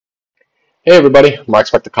Hey everybody, Mike's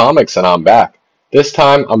Back to Comics and I'm back. This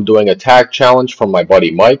time I'm doing a tag challenge from my buddy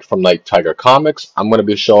Mike from Night Tiger Comics. I'm going to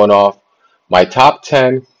be showing off my top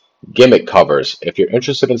 10 gimmick covers. If you're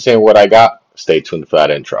interested in seeing what I got, stay tuned for that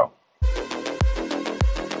intro.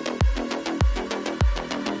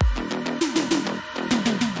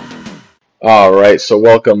 Alright, so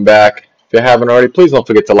welcome back. If you haven't already, please don't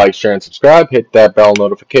forget to like, share, and subscribe. Hit that bell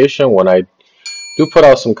notification when I do put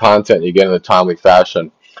out some content you get in a timely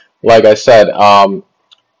fashion. Like I said,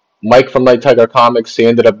 Mike from Night Tiger Comics, he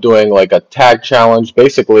ended up doing like a tag challenge,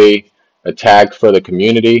 basically a tag for the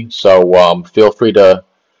community. So feel free to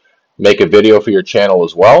make a video for your channel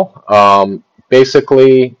as well.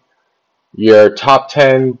 Basically, your top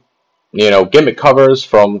 10, gimmick covers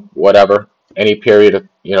from whatever, any period of,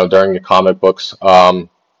 during your comic books.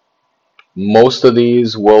 Most of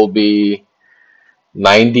these will be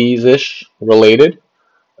 90s-ish related.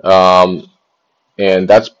 Um, and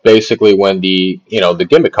that's basically when the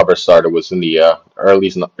gimmick cover started, was in the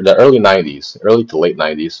early 90s, early to late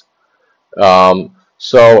 90s.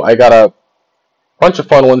 So I got a bunch of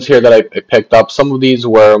fun ones here that I picked up. Some of these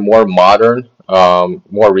were more modern,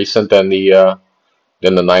 more recent than the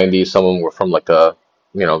 90s. Some of them were from like you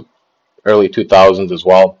know early 2000s as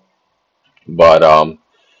well, but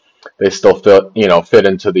they still fit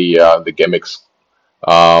into the gimmicks.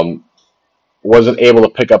 Um, wasn't able to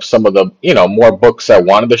pick up some of the more books I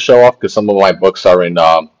wanted to show off because some of my books are in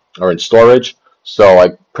storage. So I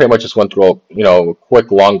pretty much just went through a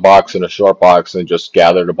quick long box and a short box and just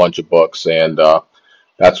gathered a bunch of books, and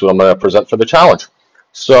that's what I'm going to present for the challenge.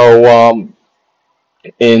 So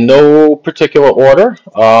in no particular order,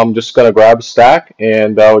 I'm just going to grab a stack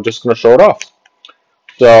and we're just going to show it off.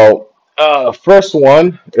 So first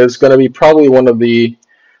one is going to be probably one of the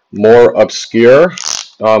more obscure,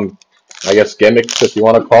 I guess, gimmicks, if you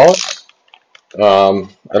want to call it.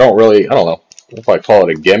 I don't know if I call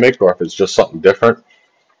it a gimmick or if it's just something different.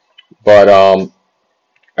 But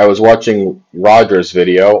I was watching Roger's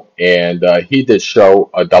video, and he did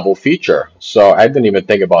show a double feature. So I didn't even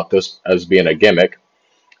think about this as being a gimmick.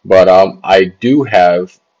 But I do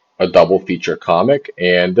have a double feature comic,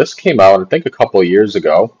 and this came out, I think, a couple of years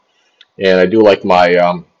ago. And I do like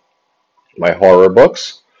my horror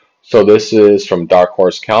books. So this is from Dark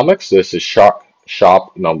Horse Comics. This is Shop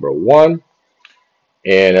number 1.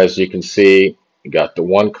 And as you can see, you got the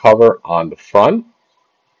one cover on the front.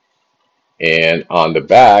 And on the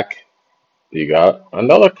back, you got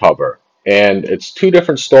another cover. And it's two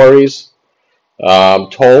different stories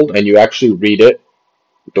told, and you actually read it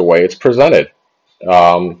the way it's presented.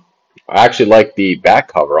 I actually like the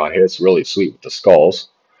back cover on here. It's really sweet with the skulls.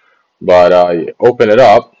 But you open it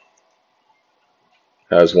up,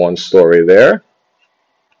 has one story there.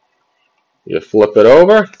 You flip it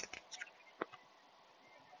over,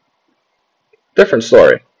 different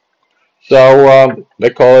story. So they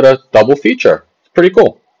call it a double feature. It's pretty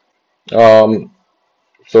cool.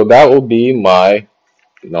 So that will be my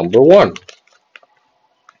number 1.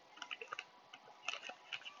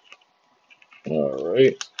 All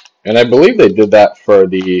right. And I believe they did that for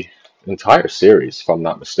the entire series, if I'm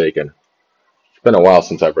not mistaken. It's been a while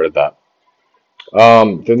since I've read that.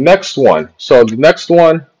 The next one. So the next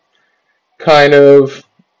one kind of,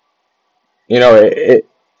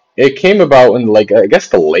 it came about in, like, I guess,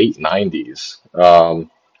 the late 90s.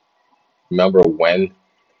 Remember when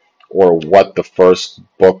or what the first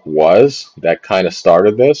book was that kind of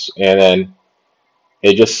started this, and then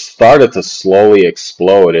it just started to slowly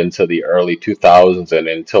explode into the early 2000s and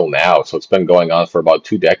until now. So it's been going on for about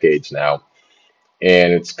 2 decades now,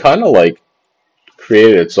 and it's kind of like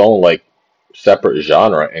created its own, like, separate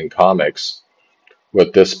genre in comics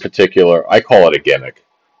with this particular, I call it a gimmick.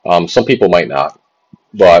 Some people might not,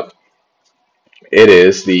 but it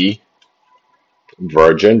is the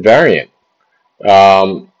Virgin variant.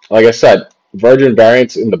 Like I said, Virgin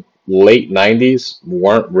variants in the late 90s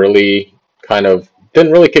weren't really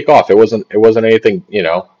didn't really kick off. It wasn't anything,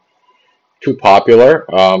 too popular.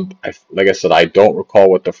 Like I said, I don't recall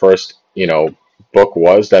what the first, book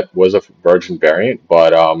was that was a Virgin variant,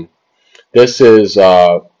 but this is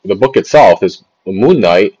the book itself is Moon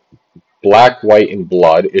Knight, Black, White, and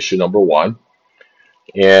Blood, issue number 1.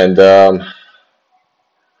 And I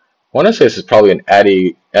want to say this is probably an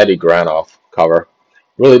Eddie Granoff cover.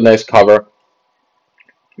 Really nice cover.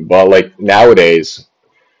 But like nowadays,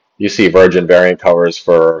 you see Virgin variant covers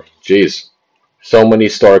for, geez, so many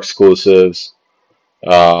store exclusives,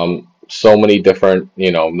 so many different,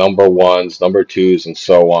 number 1s, number 2s, and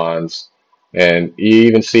so ons. And you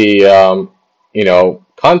even see,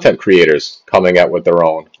 content creators coming out with their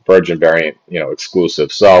own Virgin variant,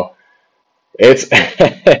 exclusive. So It's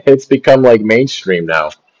it's become like mainstream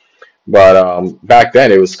now. But back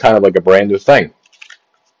then it was kind of like a brand new thing.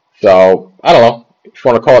 So I don't know if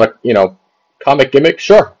you want to call it a comic gimmick,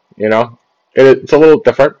 sure. It's a little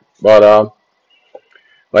different, but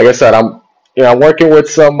like I said, I'm working with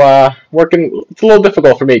some working. It's a little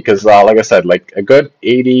difficult for me because like I said, like a good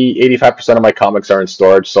 80-85% of my comics are in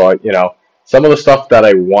storage. So some of the stuff that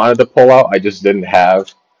I wanted to pull out, I just didn't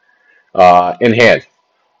have in hand.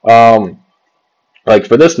 Um, like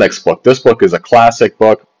for this book is a classic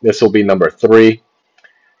book. This will be number three.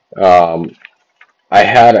 Um, I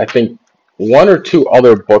had, I think, one or two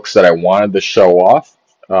other books that I wanted to show off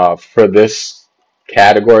for this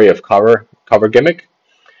category of cover gimmick,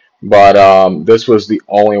 but this was the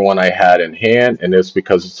only one I had in hand, and it's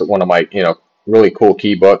because it's one of my really cool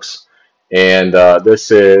key books, and this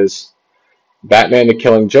is Batman: The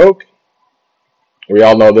Killing Joke. We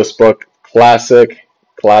all know this book, classic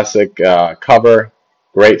cover,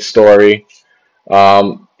 great story.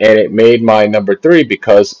 And it made my number three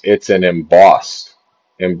because it's an embossed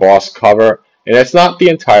cover. And it's not the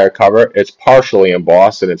entire cover, it's partially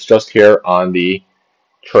embossed, and it's just here on the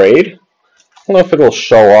trade. I don't know if it'll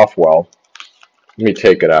show off well. Let me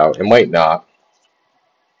take it out. It might not.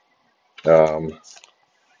 Um,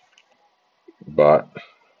 but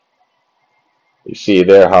you see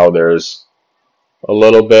there how there's a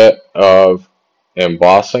little bit of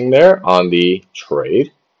embossing there on the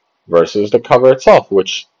trade versus the cover itself,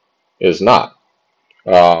 which is not.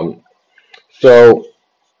 Um, so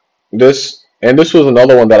this was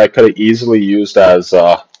another one that I could have easily used as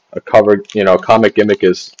a cover, comic gimmick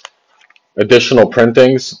is additional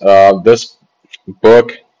printings. This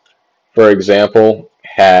book, for example,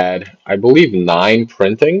 had, I believe, 9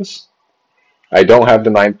 printings. I don't have the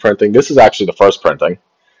 9th printing. This is actually the first printing.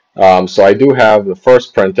 So I do have the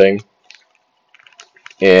first printing,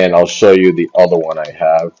 and I'll show you the other one I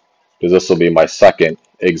have, because this will be my second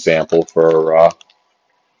example for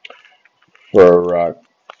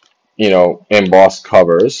embossed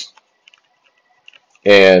covers.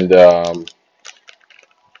 And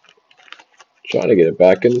trying to get it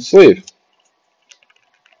back in the sleeve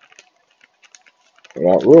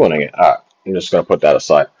without ruining it. I'm just going to put that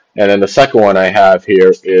aside. And then the second one I have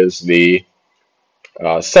here is the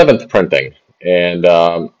 7th printing. And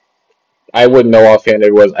I wouldn't know offhand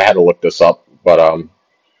it was. I had to look this up. But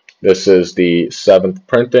this is the 7th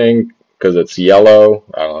printing because it's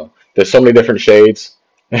yellow. There's so many different shades.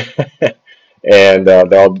 And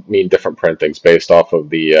they all mean different printings based off of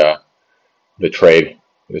the trade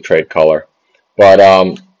color. But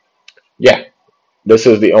yeah, this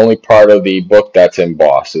is the only part of the book that's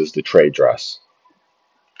embossed is the trade dress.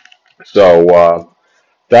 So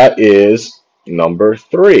that is number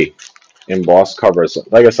three, embossed covers.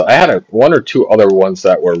 Like I said, I had one or two other ones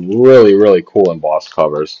that were really cool embossed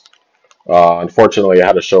covers. Unfortunately, I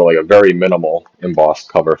had to show like a very minimal embossed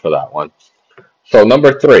cover for that one. So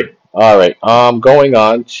number three. All right, going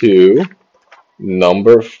on to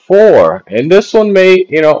number four, and this one may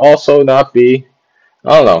also not be,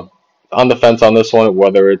 I don't know, on the fence on this one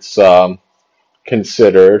whether it's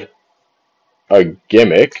considered a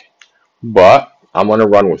gimmick, but I'm going to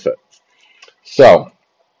run with it. So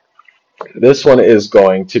this one is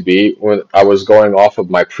going to be, when I was going off of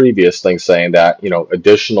my previous thing saying that,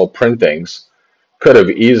 additional printings could have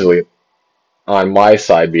easily, on my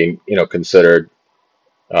side, being, considered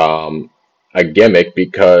um, a gimmick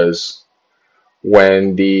because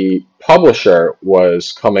when the publisher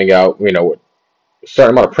was coming out, with a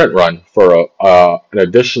certain amount of print run for an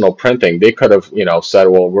additional printing, they could have, said,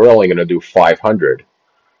 well, we're only going to do 500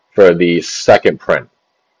 for the second print.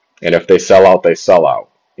 And if they sell out, they sell out.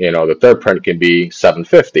 The third print can be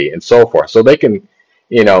 750 and so forth. So they can,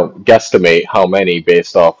 guesstimate how many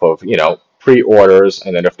based off of, pre-orders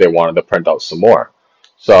and then if they wanted to print out some more.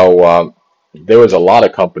 So there was a lot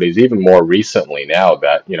of companies, even more recently now,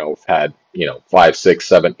 that, have had, 5, 6,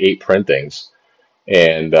 7, 8 printings.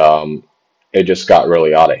 And it just got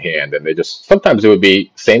really out of hand. And they just, sometimes it would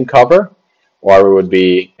be same cover or it would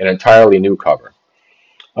be an entirely new cover.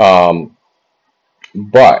 Um,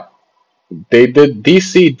 but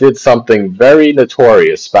DC did something very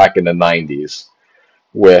notorious back in the 90s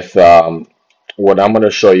with what I'm going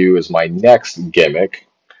to show you is my next gimmick,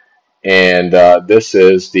 and this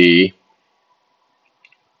is the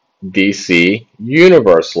DC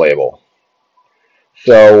Universe label.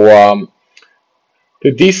 So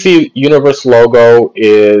the DC Universe logo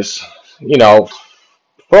is,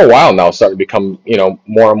 for a while now starting to become,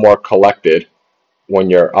 more and more collected when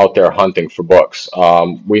you're out there hunting for books.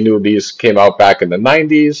 We knew these came out back in the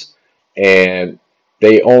 90s, and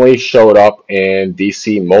they only showed up in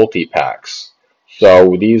DC multi-packs.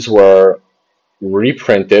 So these were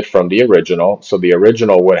reprinted from the original. So the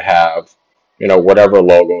original would have, whatever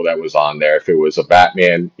logo that was on there. If it was a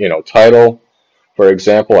Batman, title, for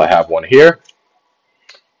example, I have one here.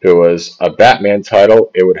 If it was a Batman title,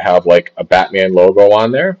 it would have like a Batman logo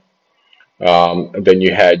on there. Then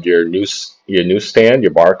you had your newsstand,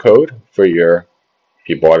 your barcode for your if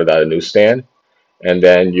you bought it at a newsstand, and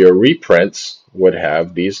then your reprints would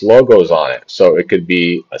have these logos on it. So it could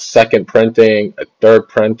be a second printing, a third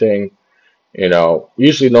printing,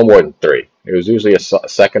 usually no more than three. It was usually a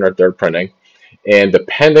second or third printing, and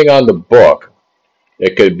depending on the book,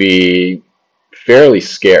 it could be fairly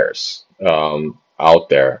scarce out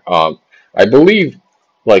there. I believe,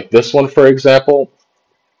 like this one, for example,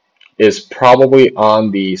 is probably on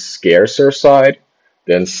the scarcer side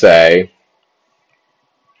than, say,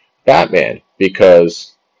 Batman,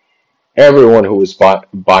 because everyone who was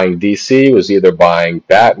buying DC was either buying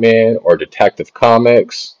Batman or Detective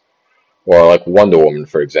Comics or like Wonder Woman,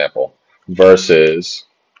 for example, versus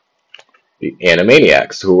the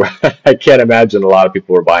Animaniacs, who I can't imagine a lot of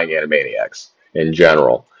people were buying Animaniacs in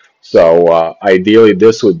general. So ideally,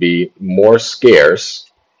 this would be more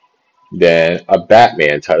scarce than a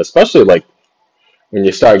Batman title, especially like when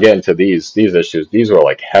you start getting to these issues. These were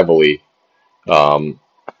like heavily, um,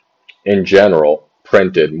 in general,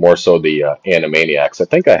 printed more so the Animaniacs. I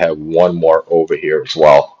think I have one more over here as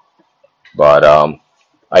well, but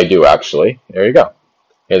I do actually. There you go.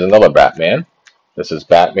 Here's another Batman. This is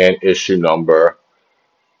Batman issue number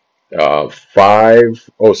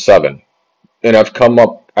 507. And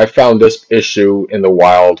I found this issue in the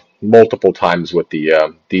wild multiple times with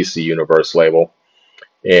the DC Universe label.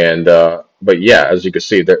 And, but yeah, as you can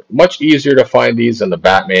see, they're much easier to find these in the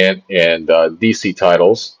Batman and DC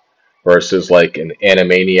titles versus like an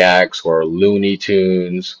Animaniacs or Looney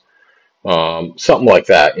Tunes, something like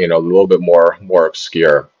that, a little bit more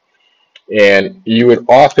obscure. And you would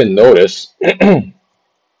often notice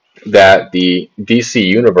that the DC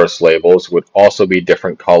Universe labels would also be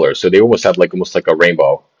different colors. So they almost like a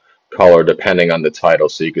rainbow color depending on the title.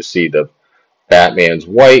 So you could see the Batman's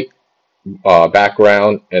white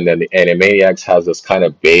background, and then the Animaniacs has this kind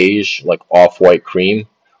of beige, like off-white cream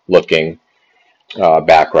looking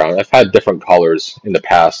background. I've had different colors in the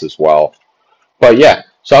past as well. But yeah,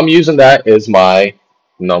 so I'm using that as my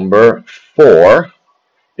number 4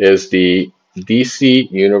 is the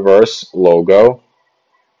DC Universe logo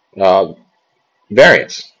uh,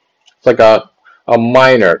 variants. It's like a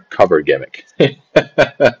minor cover gimmick.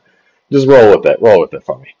 Just roll with it. Roll with it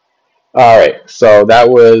for me. All right, so that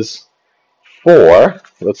was 4.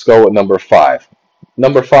 Let's go with number 5.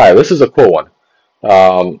 Number 5. This is a cool one.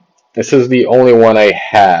 This is the only one I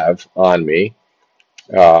have on me.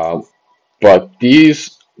 Um, but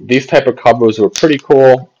these type of covers were pretty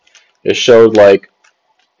cool. It showed like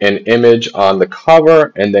an image on the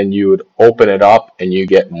cover, and then you would open it up and you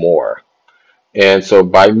get more. And so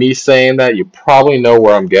by me saying that, you probably know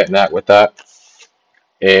where I'm getting at with that.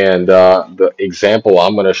 And the example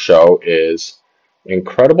I'm going to show is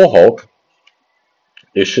Incredible Hulk,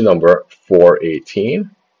 issue number 418.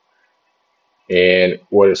 And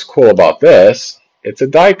what is cool about this, it's a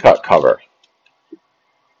die cut cover.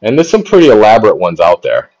 And there's some pretty elaborate ones out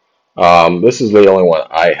there. This is the only one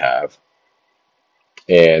I have.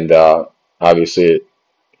 And obviously it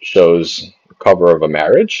shows a cover of a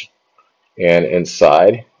marriage. And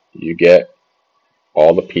inside you get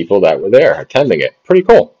all the people that were there attending it. Pretty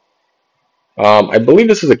cool. I believe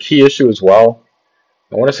this is a key issue as well.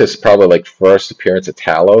 I want to say it's probably like first appearance of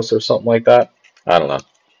Talos or something like that. I don't know.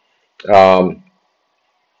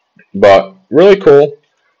 But really cool.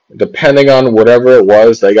 Depending on whatever it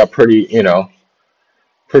was, they got pretty,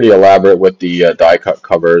 pretty elaborate with the die cut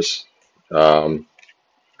covers. Um,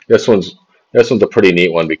 this one's this one's a pretty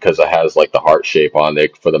neat one because it has like the heart shape on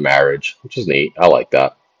it for the marriage, which is neat. I like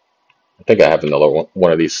that. I think I have another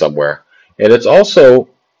one of these somewhere. And it's also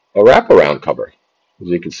a wraparound cover, as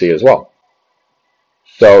you can see as well.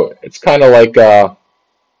 So it's kind of like a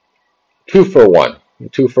 2-for-1, a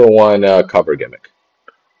 2-for-1 cover gimmick.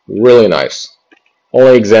 Really nice.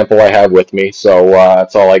 Only example I have with me, so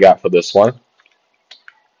that's all I got for this one.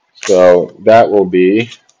 So that will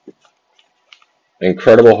be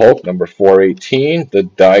Incredible Hulk number 418, the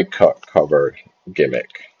die cut cover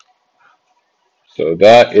gimmick. So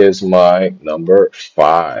that is my number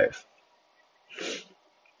 5.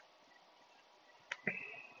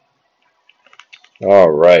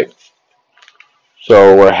 All right.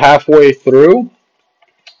 So we're halfway through.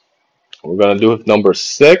 We're going to do number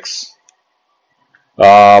 6.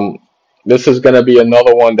 This is going to be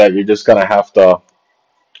another one that you're just going to have to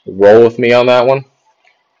roll with me on that one.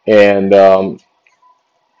 And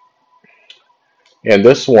and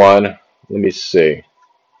this one, let me see.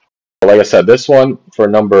 Like I said, this one for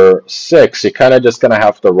number six, you're kind of just gonna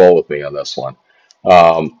have to roll with me on this one.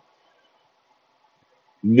 Um,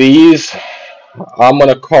 these I'm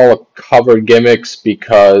gonna call a cover gimmicks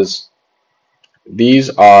because these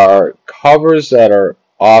are covers that are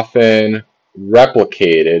often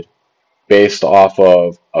replicated based off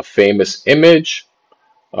of a famous image,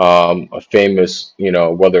 a famous,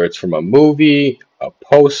 whether it's from a movie, a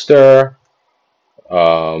poster,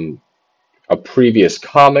 um, a previous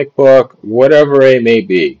comic book, whatever it may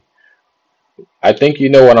be. I think you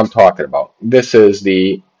know what I'm talking about. This is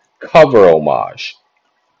the cover homage.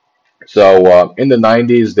 So in the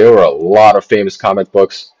 90s, there were a lot of famous comic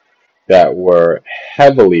books that were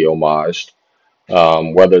heavily homaged,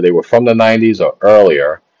 whether they were from the 90s or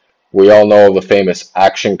earlier. We all know the famous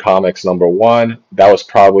Action Comics #1. That was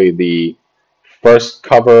probably the first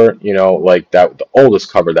cover, like that, the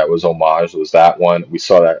oldest cover that was homaged was that one. We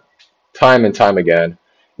saw that time and time again.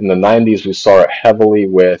 In the 90s, we saw it heavily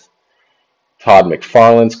with Todd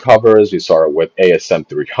McFarlane's covers. We saw it with ASM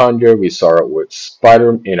 300. We saw it with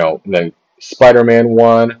and then Spider-Man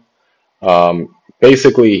 1.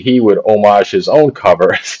 Basically, he would homage his own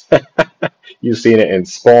covers. You've seen it in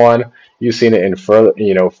Spawn. You've seen it in further,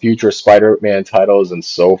 future Spider-Man titles and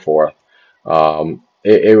so forth.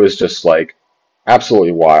 It was just like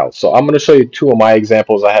absolutely wild. So I'm going to show you two of my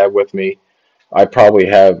examples I have with me. I probably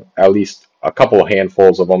have at least a couple of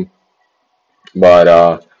handfuls of them,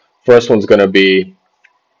 but first one's going to be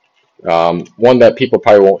one that people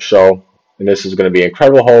probably won't show, and this is going to be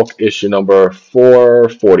Incredible Hulk issue number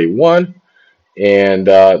 441. And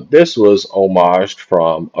this was homaged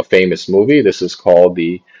from a famous movie. This is called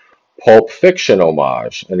the Pulp Fiction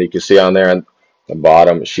homage. And you can see on there on the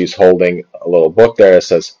bottom, she's holding a little book there. It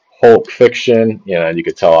says Pulp Fiction. And you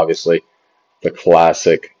can tell, obviously, the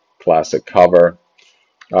classic cover.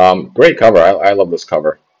 Great cover. I love this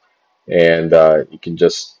cover. And you can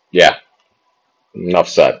just, yeah, enough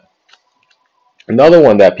said. Another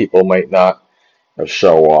one that people might not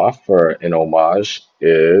show off for an homage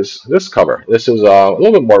is this cover. This is a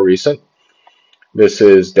little bit more recent. This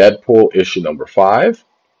is Deadpool issue number 5.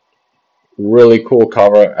 Really cool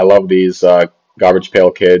cover. I love these Garbage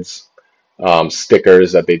Pail Kids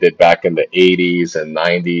stickers that they did back in the 80s and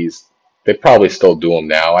 90s. They probably still do them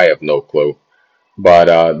now. I have no clue.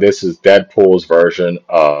 But this is Deadpool's version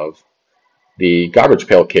of the Garbage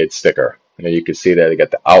Pail Kid sticker. And you can see that they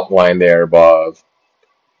got the outline there above.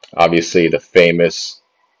 Obviously, the famous,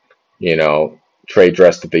 trade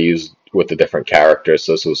dress that they used with the different characters.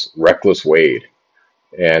 So this was Reckless Wade.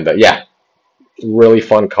 And yeah, really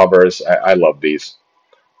fun covers. I love these.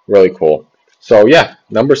 Really cool. So yeah,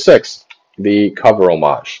 number 6, the cover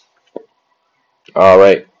homage. All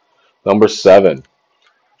right, number 7.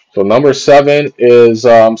 So number 7 is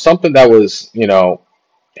something that was,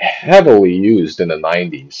 heavily used in the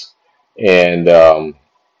 90s. And,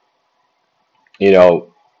 you know,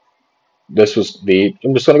 this was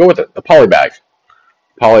I'm just going to go with it, the polybag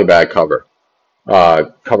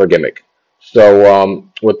cover gimmick. So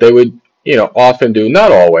what they would, often do,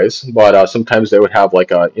 not always, but sometimes they would have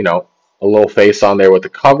like a little face on there with the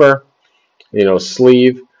cover,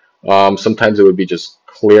 sleeve. Sometimes it would be just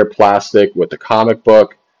clear plastic with the comic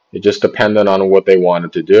book. It just depended on what they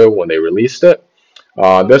wanted to do when they released it.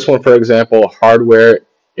 This one, for example, hardware,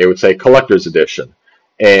 it would say collector's edition.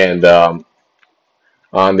 And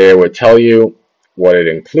on there would tell you what it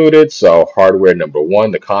included. So hardware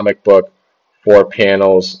 #1, the comic book, 4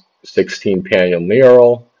 panels, 16 panel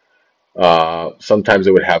mural. Sometimes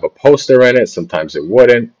it would have a poster in it, sometimes it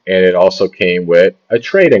wouldn't, and it also came with a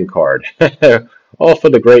trading card, all for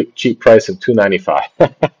the great cheap price of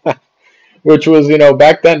 $2.95, which was,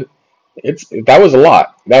 back then, that was a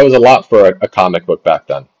lot. That was a lot for a comic book back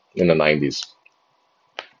then in the 90s.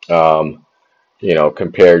 Um,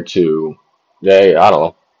 compared to, yeah, I don't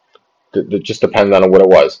know, it just depends on what it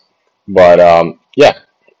was, but yeah.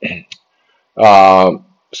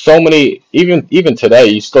 So many, even today,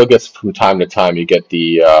 you still get from time to time. You get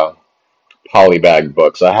the polybag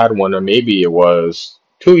books. I had one, or maybe it was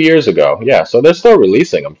 2 years ago. Yeah, so they're still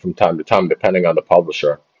releasing them from time to time, depending on the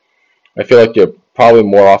publisher. I feel like you're probably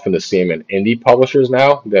more often to see them in indie publishers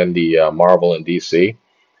now than the Marvel and DC.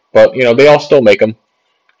 But they all still make them.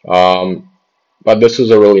 Um, but this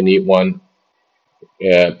is a really neat one,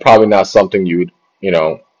 and probably not something you'd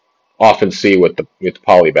often see with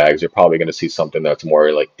polybags. You're probably going to see something that's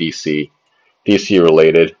more like DC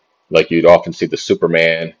related. Like you'd often see the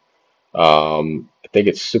Superman. I think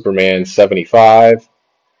it's Superman 75,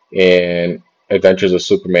 and Adventures of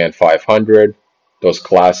Superman 500, those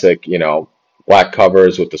classic, black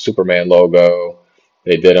covers with the Superman logo.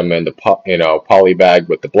 They did them in the poly bag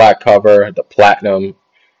with the black cover, the platinum.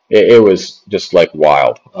 It was just like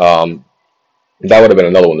wild. That would have been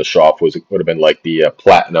another one to show off. Would have been like the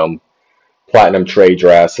platinum trade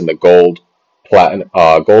dress and the gold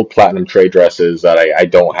platinum trade dresses. That I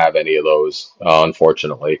don't have any of those,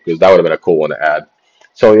 unfortunately, because that would have been a cool one to add.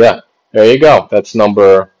 So yeah, there you go. That's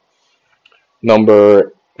number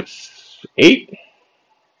 8.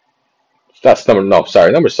 That's number no,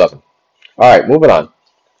 sorry, number 7. All right, moving on.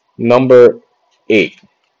 Number 8.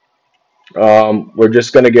 We're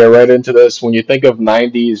just gonna get right into this. When you think of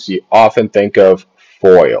 90s, you often think of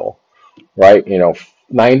foil, right?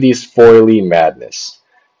 90s foily madness.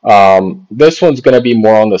 This one's gonna be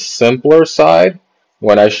more on the simpler side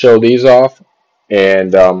when I show these off,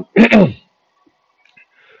 and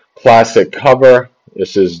classic cover.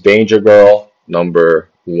 This is Danger Girl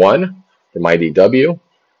 #1 from IDW.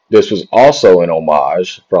 This was also an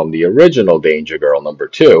homage from the original Danger Girl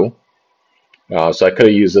 #2. So I could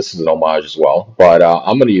have used this as an homage as well, but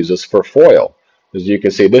I'm going to use this for foil. As you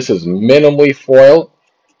can see, this is minimally foil.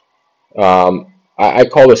 I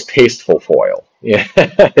call this tasteful foil. Yeah,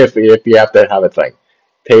 if you have to have a thing,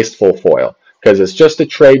 tasteful foil, because it's just a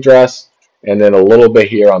trade dress, and then a little bit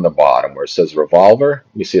here on the bottom where it says revolver.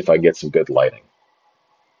 Let me see if I get some good lighting.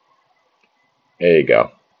 There you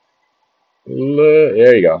go.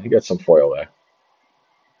 There you go. You got some foil there.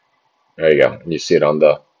 There you go. And you see it on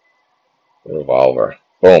the revolver.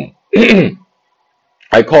 Boom.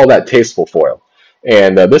 I call that tasteful foil.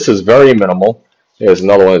 And this is very minimal. There's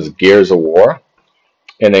another one is Gears of War.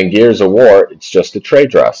 And then Gears of War, it's just a trade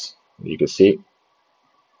dress. You can see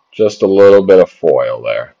just a little bit of foil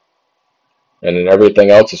there. And then everything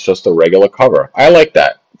else is just a regular cover. I like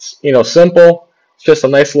that. It's, simple. It's just a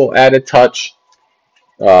nice little added touch.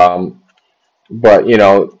 But,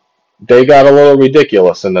 they got a little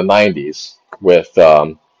ridiculous in the 90s with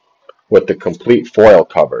the complete foil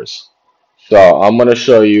covers. So I'm going to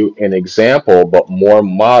show you an example, but more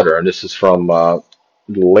modern. This is from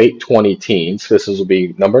late 20 teens. This will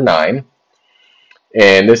be number 9.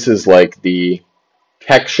 And this is like the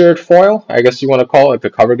textured foil, I guess you want to call it, the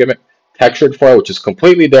cover gimmick. Textured foil, which is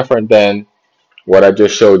completely different than what I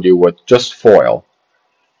just showed you with just foil.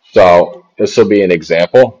 So this will be an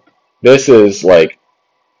example. This is like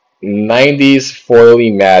 90s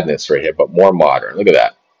foily madness right here, but more modern. Look at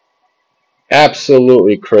that.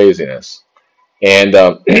 Absolutely craziness. And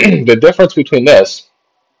the difference between this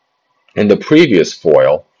and the previous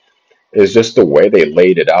foil is just the way they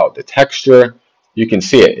laid it out. The texture, you can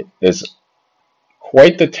see it. There's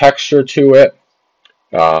quite the texture to it.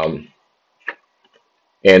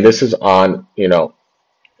 And this is on, the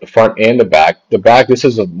front and the back. The back, this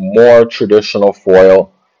is a more traditional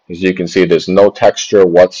foil. As you can see, there's no texture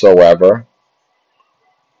whatsoever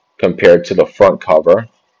compared to the front cover,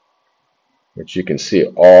 which you can see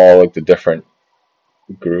all like the different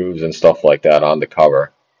grooves and stuff like that on the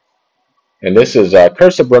cover. And this is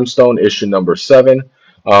Curse of Brimstone issue number 7.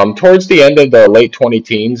 Towards the end of the late 20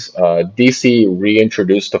 teens, DC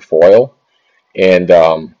reintroduced the foil and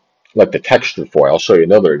like the textured foil. I'll show you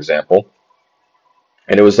another example.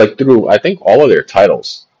 And it was like through, I think, all of their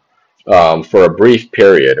titles for a brief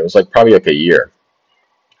period. It was like probably like a year.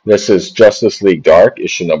 This is Justice League Dark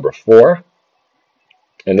issue number 4.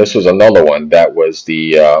 And this was another one that was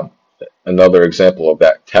the another example of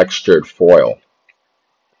that textured foil.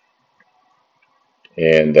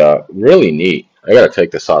 And really neat. I gotta take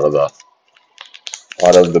this out of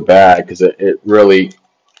the bag because it really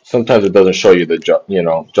sometimes it doesn't show you the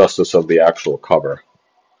justice of the actual cover.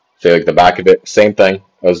 See, like the back of it, same thing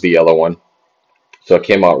as the yellow one. So it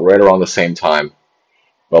came out right around the same time.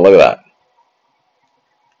 But look at that.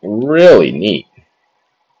 Really neat.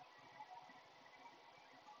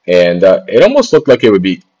 And it almost looked like it would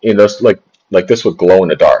be, like this would glow in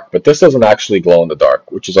the dark. But this doesn't actually glow in the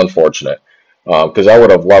dark, which is unfortunate. Because I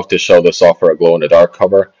would have loved to show this off for a glow in the dark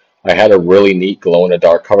cover. I had a really neat glow in the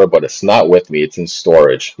dark cover, but it's not with me. It's in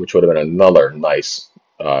storage, which would have been another nice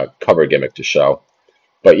cover gimmick to show.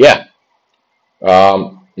 But yeah,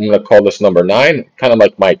 I'm going to call this number 9, kind of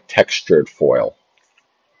like my textured foil.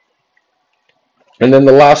 And then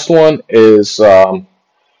the last one is a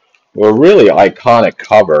really iconic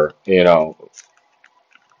cover,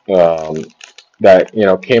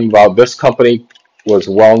 that came about. This company was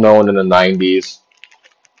well known in the 90s.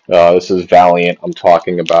 This is Valiant I'm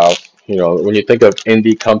talking about. When you think of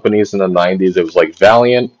indie companies in the 90s, it was like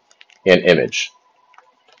Valiant and Image.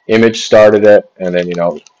 Image started it, and then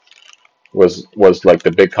was like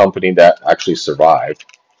the big company that actually survived.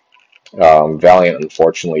 Valiant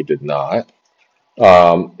unfortunately did not.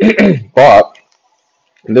 Um, but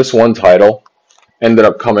this one title ended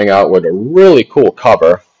up coming out with a really cool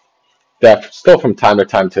cover that still from time to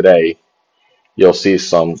time today you'll see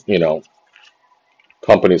some,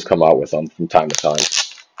 companies come out with them from time to time.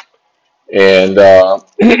 And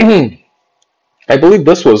I believe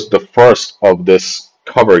this was the first of this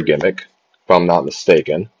cover gimmick, if I'm not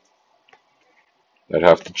mistaken. I'd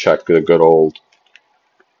have to check the good old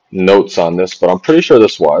notes on this, but I'm pretty sure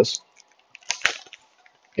this was.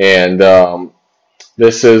 And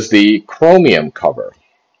this is the chromium cover.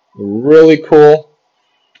 Really cool.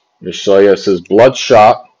 Let me show you. This is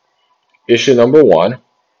Bloodshot, issue number 1.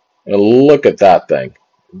 And look at that thing.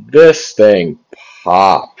 This thing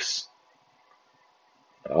pops.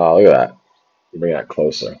 Oh, look at that. Bring that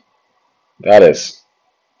closer. That is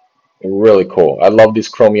really cool. I love these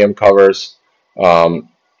chromium covers. Um,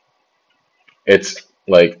 it's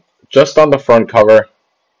like just on the front cover.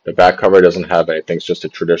 The back cover doesn't have anything. It's just a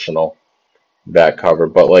traditional back cover.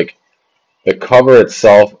 But like the cover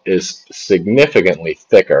itself is significantly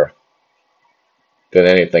thicker than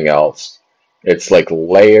anything else. It's like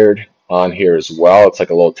layered on here as well. It's like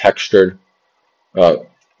a little textured uh,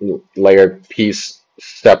 layered piece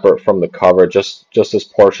separate from the cover. Just this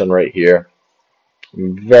portion right here.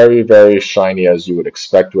 Very, very shiny as you would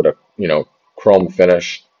expect with a chrome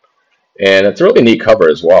finish. And it's a really neat cover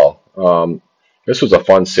as well. This was a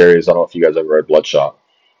fun series. I don't know if you guys ever read Bloodshot,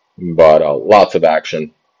 but lots of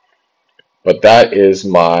action. But that is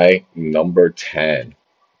my number 10,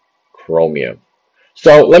 Chromium.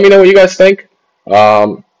 So let me know what you guys think.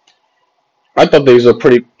 Um, I thought these are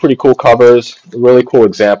pretty cool covers, really cool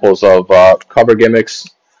examples of cover gimmicks.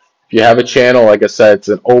 If you have a channel, like I said, it's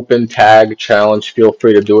an open tag challenge. Feel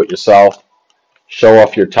free to do it yourself. Show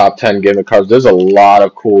off your top 10 gimmick cards. There's a lot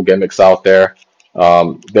of cool gimmicks out there.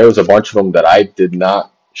 There was a bunch of them that I did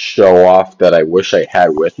not show off that I wish I had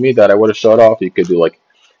with me that I would have showed off. You could do like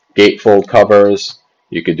gatefold covers.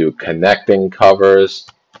 You could do connecting covers.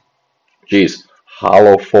 Geez,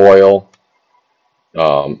 hollow foil,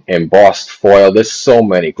 embossed foil. There's so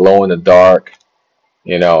many glow in the dark,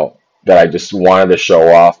 that I just wanted to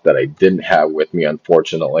show off that I didn't have with me,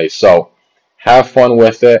 unfortunately. So have fun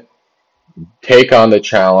with it. Take on the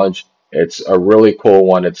challenge. It's a really cool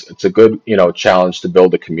one. It's a good challenge to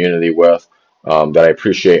build a community with. That I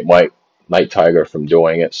appreciate Mike Night Tiger from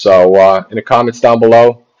doing it. So in the comments down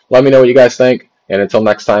below, let me know what you guys think. And until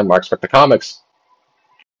next time, Mark Spector Comics.